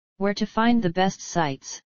Where to find the best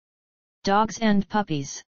sites. Dogs and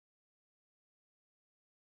puppies.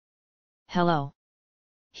 Hello.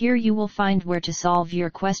 Here you will find where to solve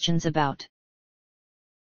your questions about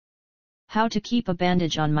how to keep a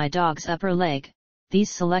bandage on my dog's upper leg.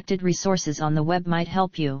 These selected resources on the web might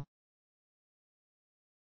help you.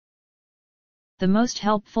 The most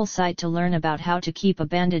helpful site to learn about how to keep a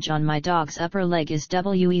bandage on my dog's upper leg is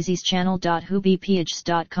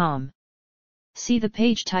weeasyschannel.whoopieeph.com. See the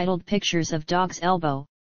page titled Pictures of Dog's Elbow,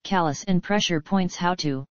 Callus and Pressure Points How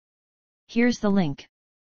to. Here's the link.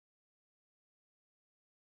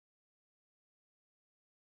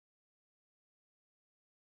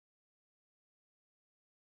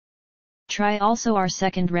 Try also our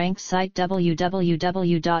second-ranked site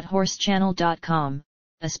www.horsechannel.com,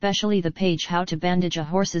 especially the page How to Bandage a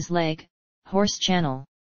Horse's Leg, Horse Channel.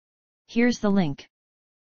 Here's the link.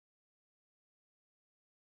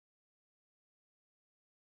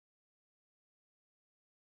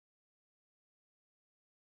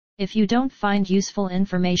 If you don't find useful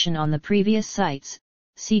information on the previous sites,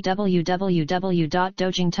 see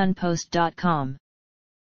www.dogingtonpost.com.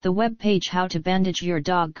 The web page How to Bandage Your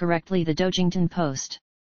Dog Correctly, the Dogington Post.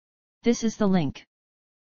 This is the link.